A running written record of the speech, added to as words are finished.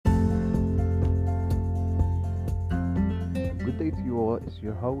greet you all. It's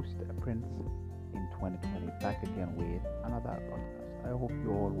your host, Prince, in 2020, back again with another podcast. I hope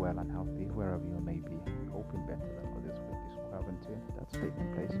you're all well and healthy wherever you may be, hoping better than others with this quarantine that's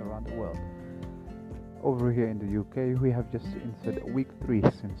taking place around the world. Over here in the UK, we have just entered week 3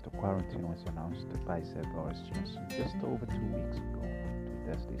 since the quarantine was announced by Sir Boris Johnson just over 2 weeks ago,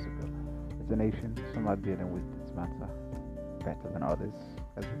 2 Thursdays ago. As a nation, some are dealing with this matter better than others,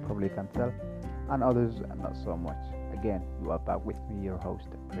 as you probably can tell, and others not so much. Again, you are back with me, your host,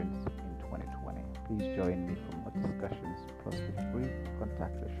 Prince, in 2020. Please join me for more discussions, plus feel free to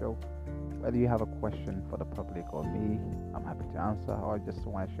contact the show. Whether you have a question for the public or me, I'm happy to answer, or just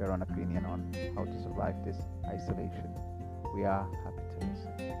want to share an opinion on how to survive this isolation. We are happy to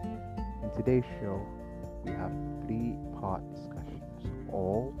listen. In today's show, we have 3-part discussions,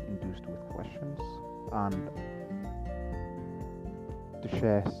 all induced with questions and to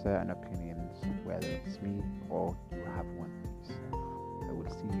share certain opinions, whether it's me or you have one yourself. I will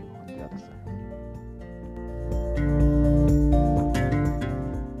see you on the other side.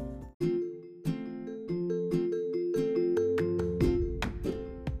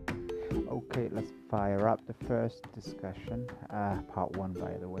 Okay, let's fire up the first discussion, part 1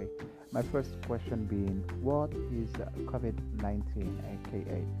 by the way. My first question being, what is COVID-19,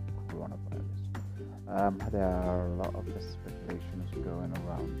 aka coronavirus? There are a lot of speculations going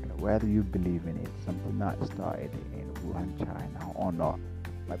around whether you believe in it, something that started in Wuhan, China or not.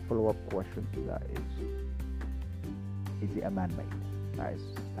 My follow-up question to that is it a man-made? That is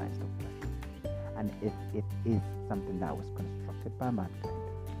the question. And if it is something that was constructed by mankind,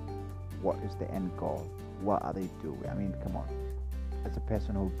 what is the end goal? What are they doing? I mean, come on. As a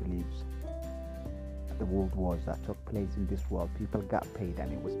person who believes the world wars that took place in this world, people got paid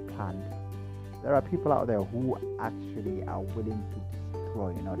and it was planned. There are people out there who actually are willing to destroy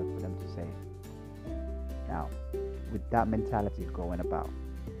in order for them to save. Now, with that mentality going about,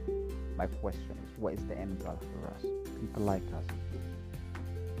 my question is, what is the end goal for us? People like us.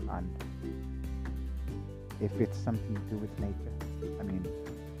 And if it's something to do with nature, I mean,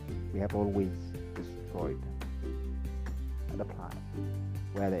 we have always destroyed the planet,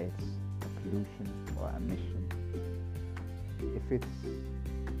 whether it's pollution or emission. If it's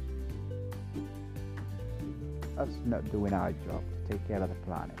us not doing our job to take care of the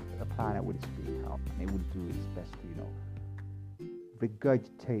planet will speak out and it will do its best to,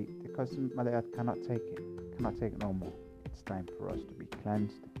 regurgitate, because Mother Earth cannot take it no more. It's time for us to be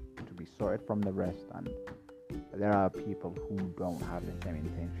cleansed, to be sorted from the rest, and there are people who don't have the same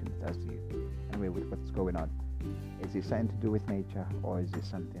intentions as you. Anyway, with what's going on, is it something to do with nature, or is it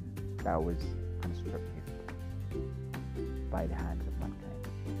something that was constructed by the hands of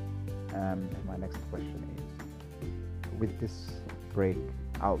mankind? My next question is, with this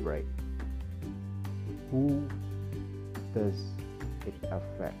outbreak, who does it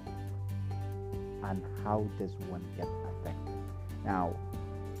affect and how does one get affected? Now,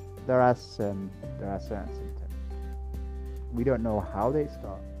 there are certain symptoms. We don't know how they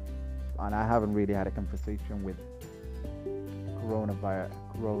start, and I haven't really had a conversation with corona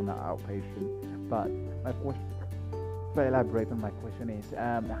outpatient, but my question, if I elaborate on my question, is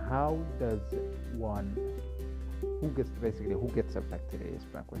how does one, who gets affected is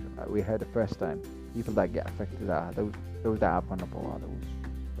my question. We heard the first time, people that get affected are those that are vulnerable, are those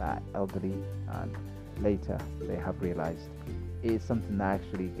that are elderly, and later they have realized it's something that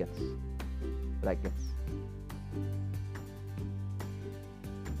actually gets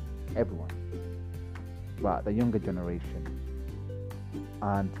everyone, but the younger generation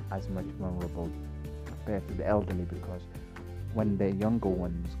aren't as much vulnerable compared to the elderly, because when the younger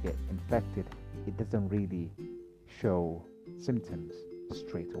ones get infected, it doesn't really show symptoms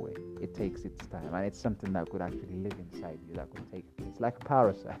straight away. It takes its time, and it's something that could actually live inside you, that could take place like a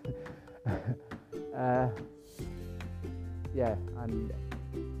parasite. And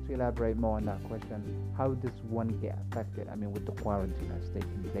to elaborate more on that question, how does one get affected? I mean, with the quarantine that's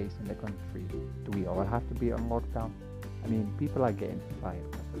taking place in the country, do we all have to be on lockdown? I mean, people are getting fired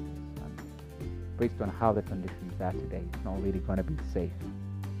because of this, and based on how the conditions are today, it's not really going to be a safe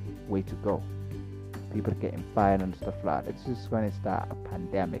way to go. People getting fired and stuff like that. It's just going to start a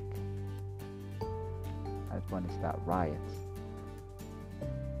pandemic, and it's going to start riots.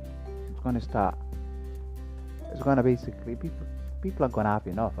 It's going to basically, people are going to have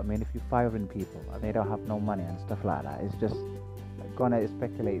enough. I mean, if you're firing people and they don't have no money and stuff like that, it's just going to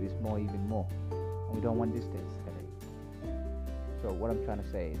speculate this even more, and we don't want this to escalate. So what I'm trying to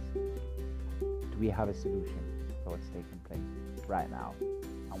say is, do we have a solution for what's taking place right now,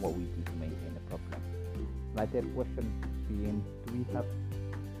 and what we do to maintain the problem? My third question being, do we have a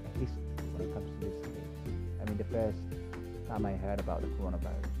history when it comes to this case? I mean, the first time I heard about the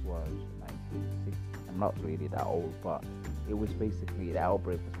coronavirus was 1960. I'm not really that old, but it was basically the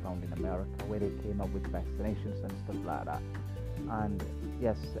outbreak was found in America where they came up with vaccinations and stuff like that. And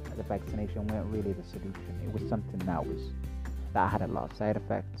yes, the vaccination weren't really the solution. It was something that had a lot of side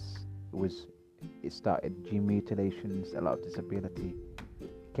effects. It started gene mutilations, a lot of disability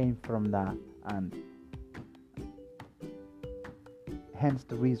came from that, and hence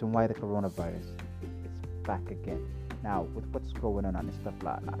the reason why the coronavirus is back again. Now, with what's going on and stuff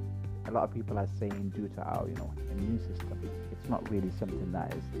like that, a lot of people are saying due to our, immune system, it's not really something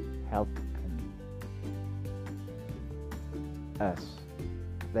that is helping us.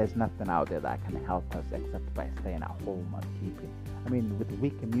 There's nothing out there that can help us except by staying at home and keeping. I mean, with a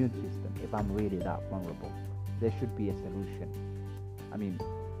weak immune system, if I'm really that vulnerable, there should be a solution. I mean,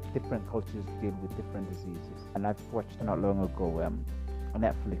 different cultures deal with different diseases, and I've watched not long ago a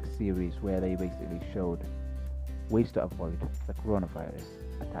Netflix series where they basically showed ways to avoid the coronavirus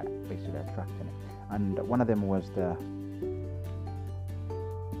attack, basically attracting it. And one of them was the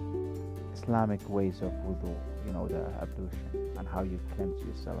Islamic ways of wudu, the ablution, and how you cleanse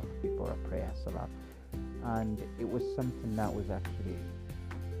yourself before a prayer, salah. And it was something that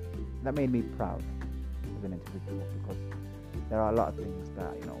made me proud as an individual, because there are a lot of things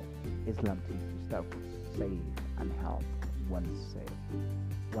that Islam teaches that will save and help one's saved.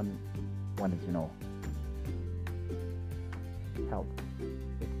 One is health.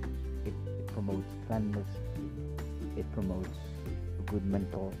 It promotes cleanliness. It promotes good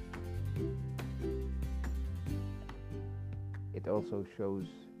mental. It also shows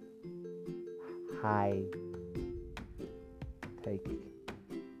high. Take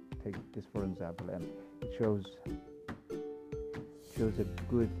this for example, and it shows a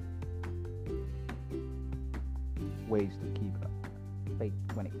good ways to keep faith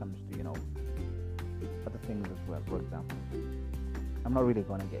when it comes to other things as well. For example, I'm not really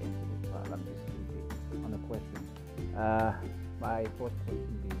going to get into this, but I'm just thinking on the question. My fourth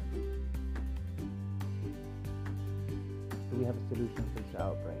question being, do we have a solution for this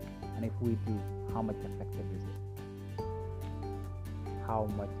outbreak? And if we do, how much effective is it? How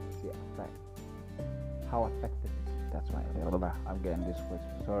much does it affect? How effective is it? That's why I'm getting this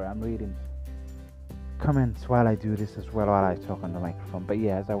question. Sorry, I'm reading comments while I do this as well, while I talk on the microphone. But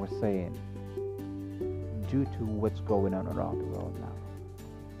yeah, as I was saying, due to what's going on around the world now,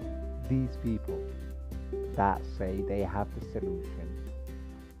 these people that say they have the solution,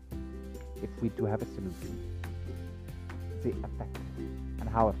 if we do have a solution, is it effective? And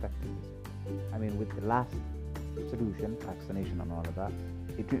how effective is it? I mean, with the last solution, vaccination and all of that,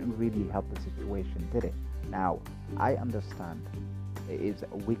 it didn't really help the situation, did it? Now, I understand it is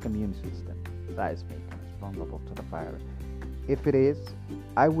a weak immune system that is making us vulnerable to the virus. If it is,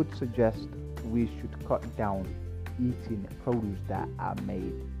 I would suggest we should cut down eating produce that are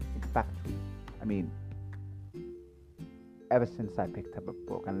made in factories. I mean, ever since I picked up a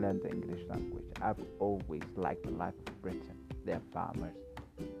book and learned the English language, I've always liked the life of Britain. They're farmers.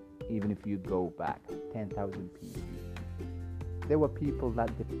 Even if you go back 10,000 people, there were people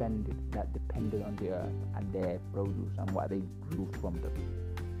that depended on the earth and their produce and what they grew from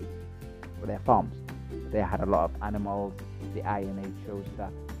their farms. They had a lot of animals. The Iron Age shows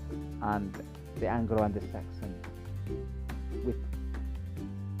that, and the Anglo and the Saxon. With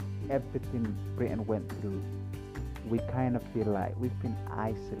everything Britain went through, we kind of feel like we've been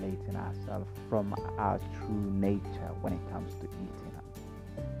isolating ourselves from our true nature when it comes to eating.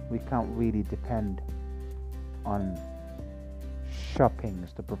 We can't really depend on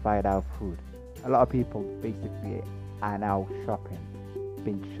shoppings to provide our food. A lot of people basically are now shopping,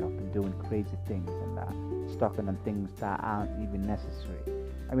 binge shopping, doing crazy things and that, stocking on things that aren't even necessary.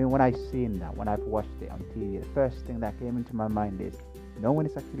 I mean, when I've seen that, when I've watched it on TV, the first thing that came into my mind is no one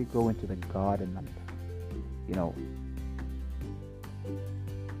is actually going to the garden and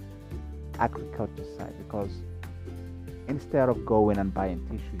agriculture side, because instead of going and buying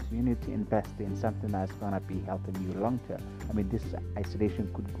tissues, you need to invest in something that's going to be helping you long term. I mean, this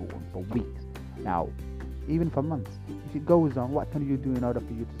isolation could go on for weeks, now even for months. If it goes on, what can you do in order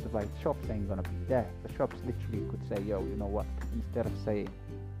for you to survive? The shops ain't going to be there. The shops literally could say, yo, you know what, instead of saying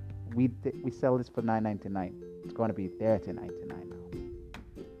we sell this for $9.99, it's going to be $13.99 now.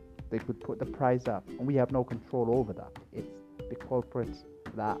 They could put the price up, and we have no control over that. It's the corporates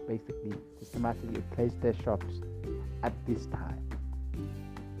that basically systematically place their shops at this time,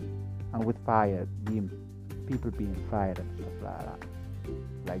 and with people being fired and stuff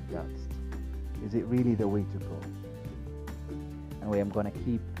like that. Is it really the way to go? Anyway, I'm gonna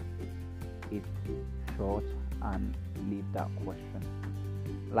keep it short and leave that question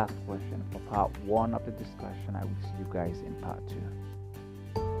last question for part one of the discussion. I will see you guys in part two.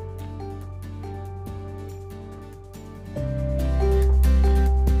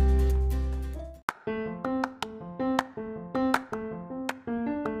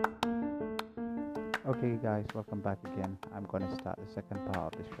 Okay, guys, welcome back again. I'm going to start the second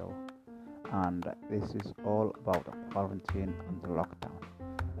part of the show, and this is all about the quarantine and the lockdown.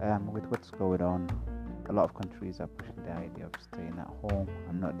 With what's going on, a lot of countries are pushing the idea of staying at home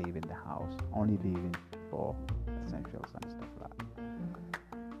and not leaving the house, only leaving for essentials and stuff like that.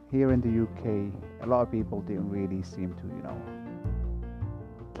 Here in the UK, a lot of people didn't really seem to,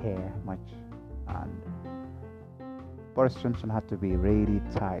 care much, and Boris Johnson had to be really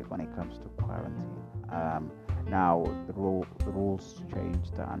tight when it comes to quarantine. Now the rules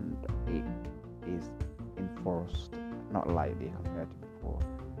changed and it is enforced not lightly compared to before.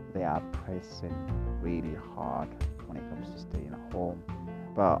 They are pressing really hard when it comes to staying at home.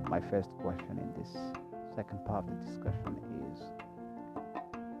 But my first question in this second part of the discussion is,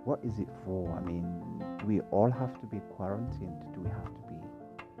 what is it for? I mean, do we all have to be quarantined? Do we have to be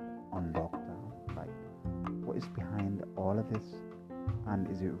on lockdown? Like, what is behind all of this? And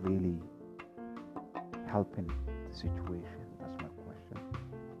is it really helping the situation? That's my question.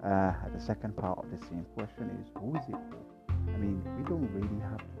 The second part of the same question is, who is it for? I mean, we don't really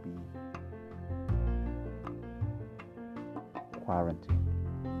have to be quarantined.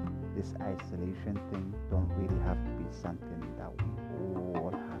 This isolation thing don't really have to be something that we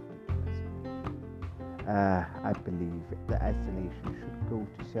all have to do as a nation. I believe the isolation should go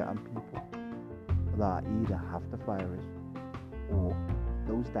to certain people that either have the virus, or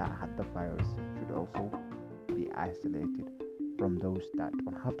those that had the virus should also be isolated from those that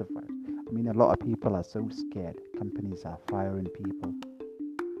don't have the virus. I mean, a lot of people are so scared. Companies are firing people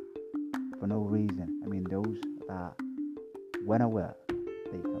for no reason. I mean, those that want to work,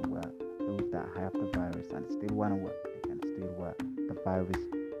 they can work. Those that have the virus and still want to work, they can still work. The virus,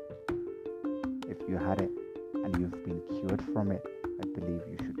 if you had it and you've been cured from it, I believe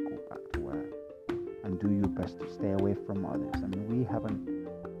you should go back to work and do your best to stay away from others. I mean, we haven't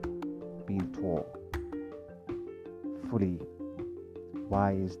been taught fully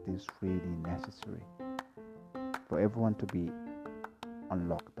why is this really necessary for everyone to be on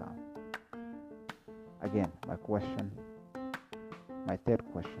lockdown. Again, my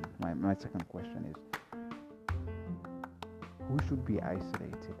second question is, who should be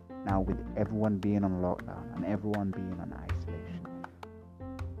isolated? Now, with everyone being on lockdown and everyone being on isolation,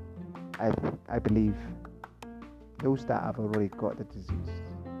 I believe those that have already got the disease,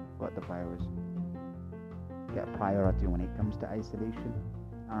 got the virus, get priority when it comes to isolation.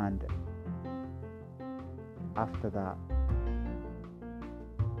 And after that,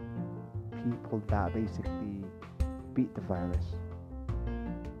 people that basically beat the virus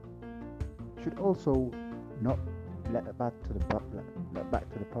should also not let it back to the public,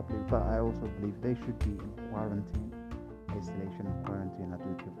 but I also believe they should be in quarantine. Isolation and quarantine are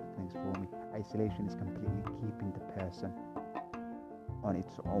two different things for me. Isolation is completely keeping the person on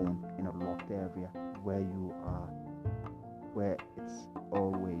its own in a locked area where you are, where it's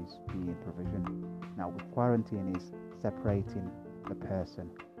always being provisioned. Now, with quarantine is separating the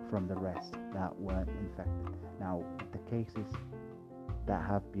person from the rest that weren't infected. Now, with the cases that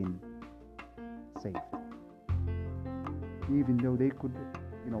have been saved, even though they could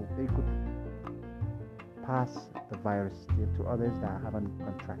pass the virus still to others that haven't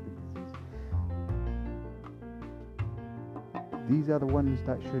contracted disease. These are the ones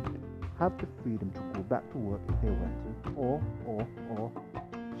that should have the freedom to go back to work if they want to, or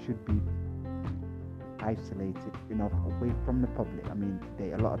should be isolated enough away from the public. I mean,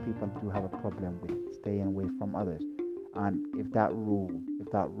 today a lot of people do have a problem with staying away from others, and if that rule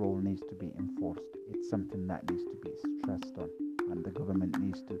needs to be enforced, it's something that needs to be stressed on, and the government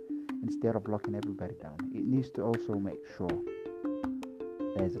needs to, instead of locking everybody down, it needs to also make sure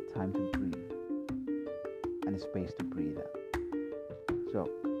there's a time to breathe and a space to breathe at. So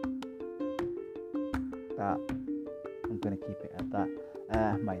that, I'm gonna keep it at that.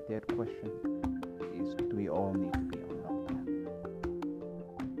 My third question is, do we all need to be on lockdown?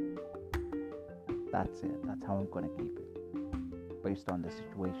 That's it. That's how I'm gonna keep it, based on the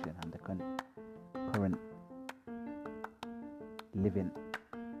situation and the current living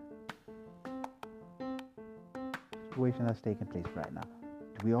situation that's taking place right now.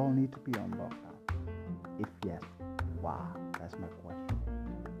 Do we all need to be on lockdown? If yes, wow, that's my question.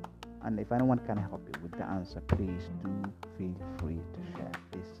 And if anyone can help you with the answer, please do feel free to share.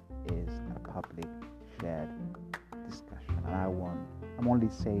 This is a public shared discussion, and I'm only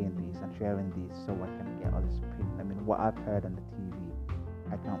saying these and sharing these so I can get others' opinion. I mean, what I've heard on the TV,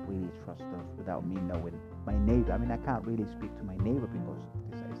 I can't really trust those without me knowing my neighbor. I mean, I can't really speak to my neighbor because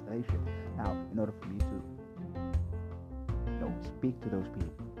of this isolation. Now, in order for me to, speak to those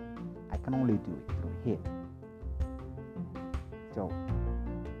people, I can only do it through here. So,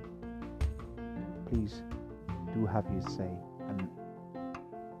 please do have your say and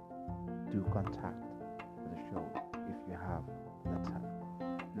do contact the show if you have the time.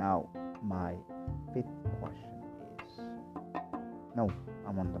 Now, my fifth question is, no,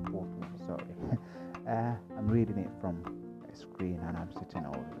 I'm on the fourth one, sorry. I'm reading it from a screen and I'm sitting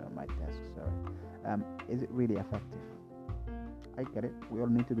over on my desk, sorry. Is it really effective? I get it, we all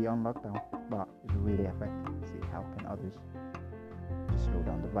need to be on lockdown, but is it really effective? Is it helping others to slow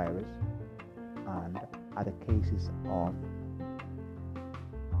down the virus? And are the cases of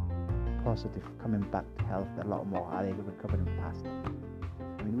positive coming back to health a lot more? Are they recovering faster?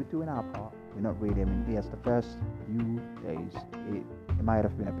 I mean, we're doing our part. We're not really, yes, the first few days, it might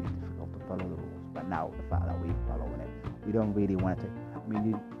have been a bit difficult to follow the rules, but now the fact that we're following it, we don't really want to.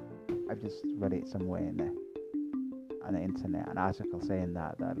 I've just read it somewhere on the internet, an article saying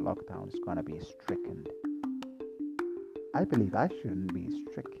that lockdown is going to be stricken. I believe I shouldn't be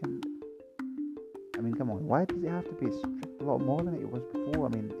stricken. I mean, come on, why does it have to be strict a lot more than it was before? I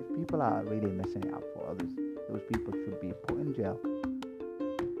mean, if people are really messing it up for others, those people should be put in jail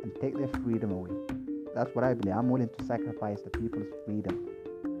and take their freedom away. That's what I believe. I'm willing to sacrifice the people's freedom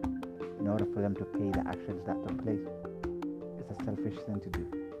in order for them to pay the actions that took place. It's a selfish thing to do.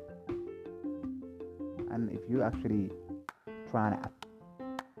 And if you actually trying to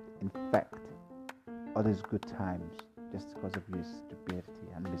infect others' good times just because of your stupidity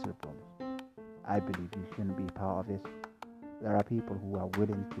and miserableness, I believe you shouldn't be part of this. There are people who are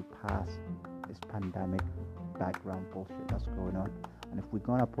willing to pass this pandemic background bullshit that's going on. And if we're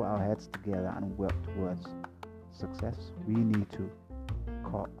going to put our heads together and work towards success, we need to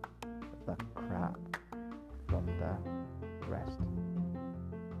cut the crap from the rest.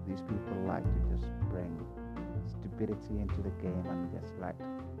 These people like to just bring stupidity into the game and just like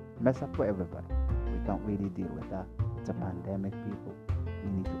mess up for everybody. We can't really deal with that. It's a pandemic, people.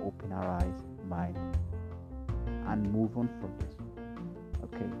 We need to open our eyes, mind, and move on from this.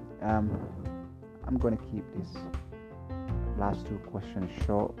 Okay, I'm going to keep this last two questions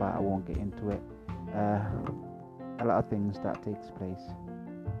short, but I won't get into it. A lot of things that takes place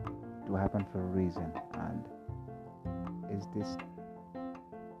do happen for a reason, and is this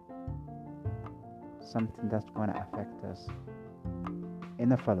something that's going to affect us in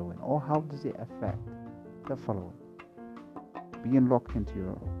the following, or how does it affect the following? Being locked at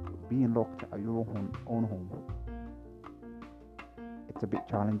your own home, it's a bit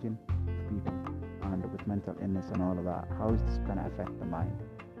challenging for people, and with mental illness and all of that, how is this going to affect the mind,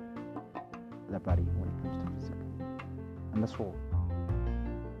 the body, when it comes to physical and the soul?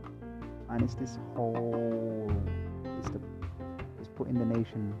 And it's this whole, is putting the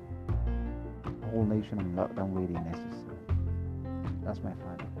whole nation on lockdown really necessary? That's my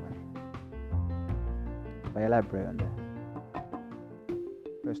final question. If I elaborate on that,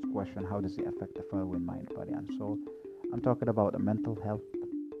 first question, how does it affect the following: mind, body, and soul? I'm talking about the mental health,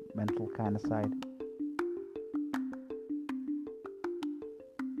 mental kind of side.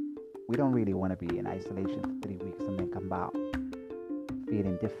 We don't really want to be in isolation for 3 weeks and then come back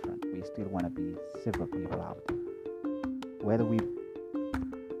feeling different. We still want to be several people out there. Whether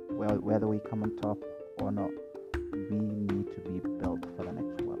we come on top or not, we need to be built for the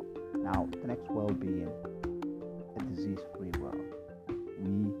next world. Now, the next world being a disease-free world.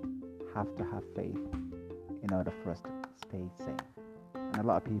 We have to have faith in order for us to stay sane. And a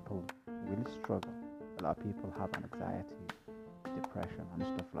lot of people really struggle. A lot of people have anxiety, depression, and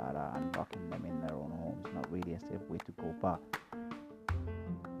stuff like that, and locking them in their own homes is not really a safe way to go. But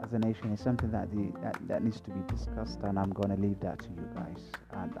as a nation, it's something that needs to be discussed, and I'm going to leave that to you guys.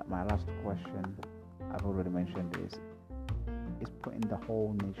 And my last question, I've already mentioned, is putting the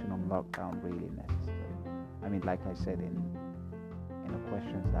whole nation on lockdown really necessary? I mean, like I said in the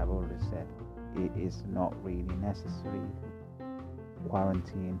questions that I've already said, it is not really necessary.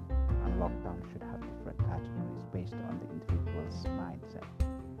 Quarantine and lockdown should have different categories based on the individual's mindset.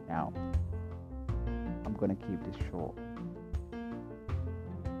 Now, I'm going to keep this short.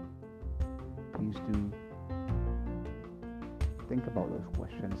 Please do think about those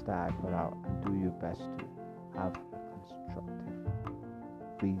questions that I put out and do your best to have a constructive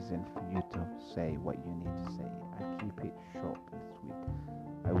reason for you to say what you need to say. I'll keep it short and sweet.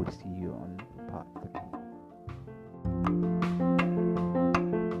 I will see you on part 3.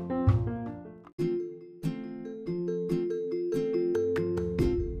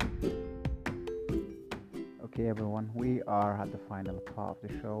 Okay everyone, we are at the final part of the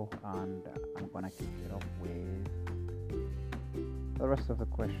show, and I'm gonna kick it off with the rest of the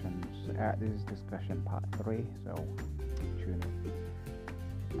questions. This is discussion part 3, so tune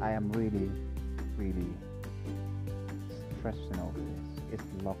in. I am really, really stressing over this. Is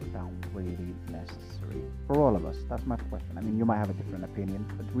lockdown really necessary for all of us? That's my question. I mean, you might have a different opinion,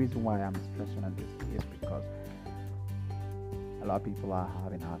 but the reason why I'm stressing on this is because a lot of people are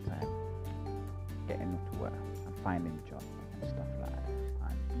having a hard time getting to work and finding jobs and stuff like that.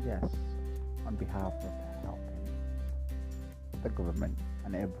 And yes, on behalf of helping the government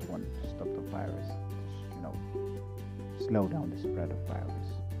and everyone to stop the virus, slow down the spread of virus,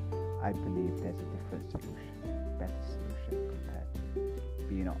 I believe there's a different solution, better solution compared to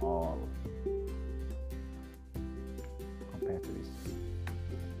being all compared to this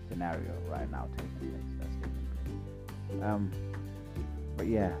scenario right now taking place. That's taking place. But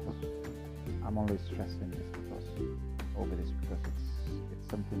yeah, I'm always stressing this because it's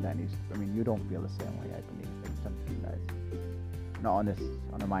something that needs. I mean, you don't feel the same way. I believe it's something that is not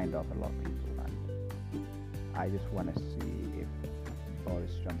on the mind of a lot of people, and I just want to see if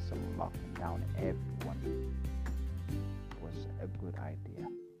Boris Johnson locking down everyone was a good idea,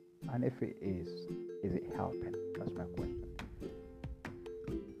 and if it is it helping? That's my question.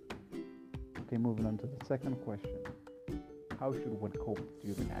 Okay, moving on to the second question. How should one cope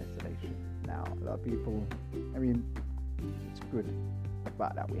during isolation? Now, a lot of people, I mean, it's good the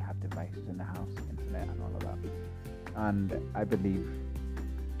fact that we have devices in the house, internet and all of that. And I believe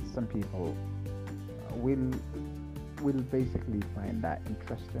some people will basically find that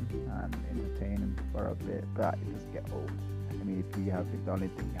interesting and entertaining for a bit, but it does get old. I mean, if you have the only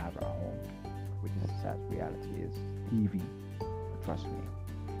thing you have at home, which is sad reality, is TV, trust me,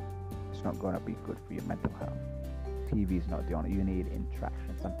 it's not going to be good for your mental health. TV is not the only. You need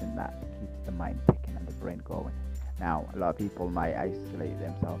interaction, something that keeps the mind ticking and the brain going. Now, a lot of people might isolate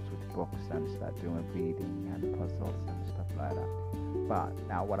themselves with books and start doing reading and puzzles and stuff like that. But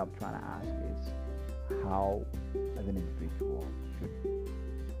now, what I'm trying to ask is, how, as an individual, should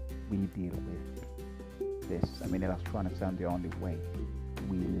we deal with this? I mean, electronics aren't the only way.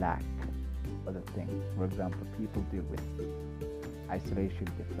 We lack other things. For example, people deal with isolation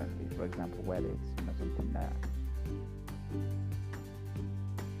differently. For example, whether it's something that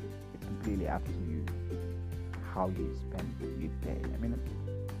it's completely up to you how you spend your day. I mean,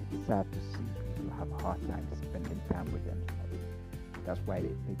 it's sad to see people have a hard time spending time with themselves. That's why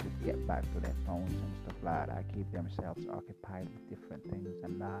they just get back to their phones and stuff like that, keep themselves occupied with different things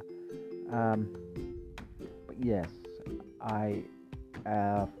and that. But yes, I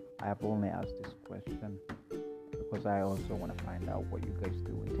have only asked this question because I also want to find out what you guys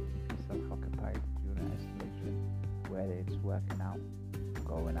do to keep yourself occupied during isolation, whether it's working out,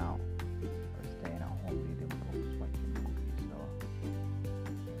 going out, or staying at home reading books, watching movies, or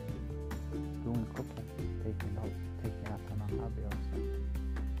doing cooking, taking up on a hobby or something.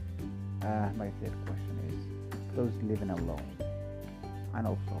 My third question is, those living alone, and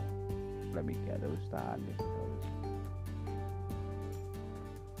also, let me get those that are living with others.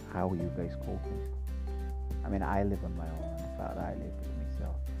 How are you guys coping? I mean, I live on my own, and the fact that I live with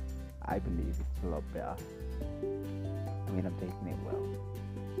myself, I believe it's a lot better. I mean, I'm taking it well.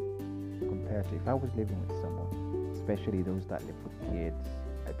 Compared to if I was living with someone, especially those that live with kids,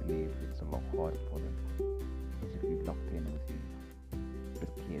 I believe it's a lot harder for them. Because if you're locked in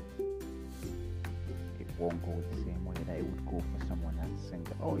with kids, it won't go the same way that it would go for someone that's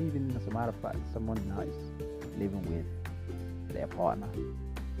single. Or even, as a matter of fact, someone that's living with their partner.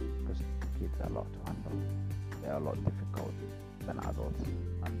 Because kids are a lot to handle. They're a lot difficult than adults.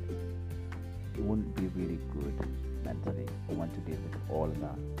 And it wouldn't be really good mentally for one to deal with all of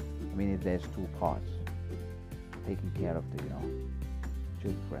that. I mean, if there's two parts, taking care of the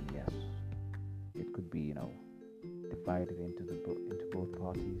children, yes, it could be divided into both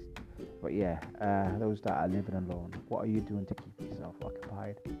parties. But yeah, those that are living alone, what are you doing to keep yourself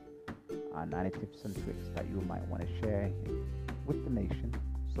occupied? And any tips and tricks that you might want to share with the nation,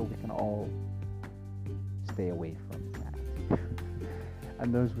 so we can all stay away from that.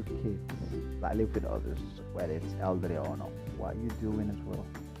 And those with kids that live with others, whether it's elderly or not, what are you doing as well?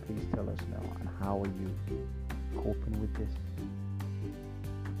 Please tell us now. And how are you coping with this?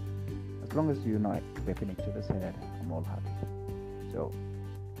 As long as you're not whipping each other's head, I'm all happy. So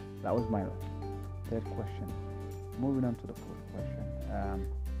that was my third question. Moving on to the fourth question.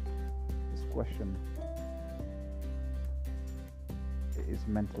 This question is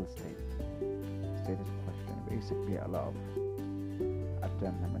mental status question. Basically, a lot of I've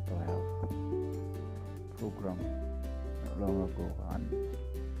done a mental health program not long ago, and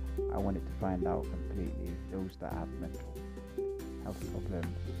I wanted to find out completely those that have mental health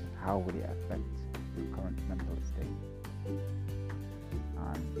problems, how will it affect your current mental state?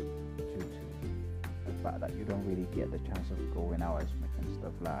 And due to the fact that you don't really get the chance of going out as much and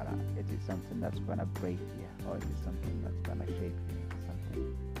stuff like that, is it something that's gonna break you, or is it something that's gonna shape you into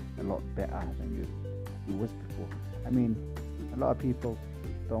something a lot better than you was before? I mean, a lot of people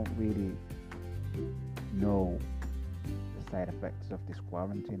don't really know the side effects of this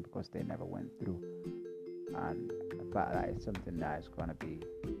quarantine because they never went through, and the fact that it's something that is going to be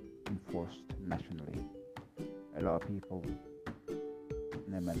enforced nationally, a lot of people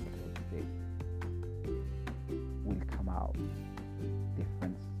in the mental state will come out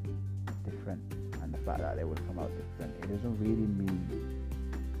different, and the fact that they will come out different, it doesn't really mean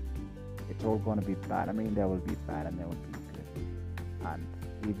it's all going to be bad. I mean, there will be bad and there will be good, and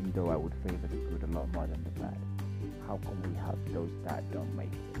even though I would favor the good a lot more than the bad, how can we help those that don't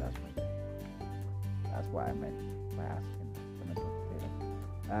make it? That's what I meant by asking the mental state.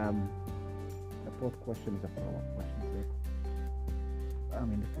 The fourth question is a follow-up question to it. I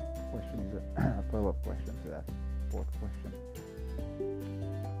mean, the fifth question is a follow-up question to that fourth question,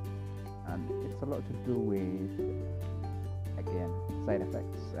 and it's a lot to do with, again, side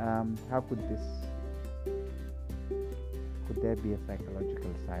effects. How could there be a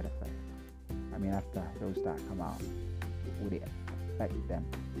psychological side effect? I mean, after those that come out, would it affect them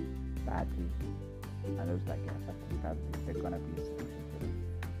badly? And those that get affected badly, they're gonna be a solution for them.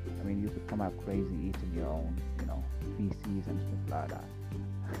 I mean, you could come out crazy eating your own, feces and stuff like that.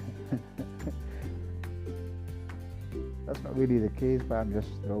 That's not really the case, but I'm just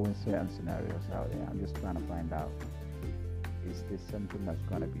throwing certain scenarios out there. I'm just trying to find out, is this something that's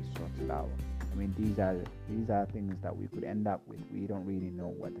gonna be sorted out? I mean, these are things that we could end up with. We don't really know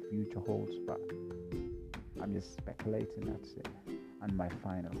what the future holds, but I'm just speculating, that's it. And my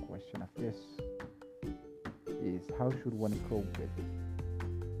final question of this is, how should one cope with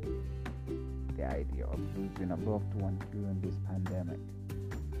the idea of losing a loved one during this pandemic?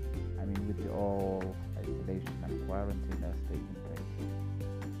 I mean, with the all isolation and quarantine that's taking place,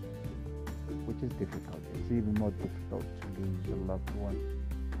 which is difficult. It's even more difficult to lose a loved one,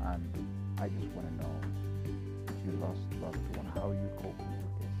 and I just want to know, if you lost a loved one, how are you coping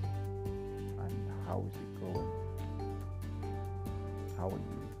with this, and how is it going? How are you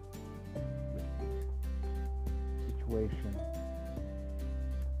with the situation?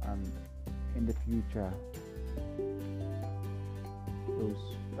 And in the future, those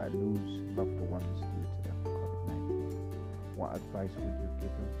that lose loved ones due to the COVID-19, what advice would you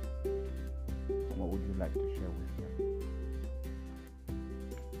give them? And what would you like to share with them?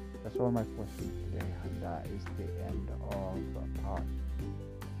 That's all my questions today, and that is the end of part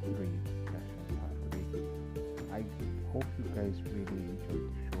 3, session part 3. I hope you guys really enjoyed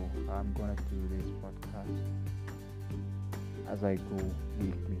the show. I'm gonna do this podcast as I go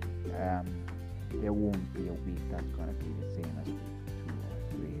weekly. There won't be a week that's gonna be the same as week 2 or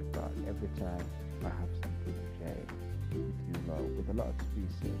 3, but every time I have something to share with you, with a lot of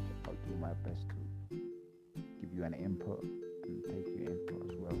research, I'll do my best to give you an input and take your input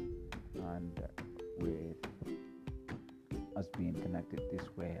as well. And with us being connected this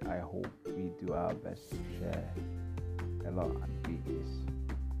way, I hope we do our best to share a lot and beat this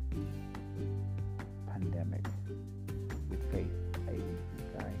pandemic with faith. I leave you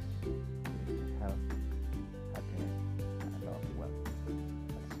guys.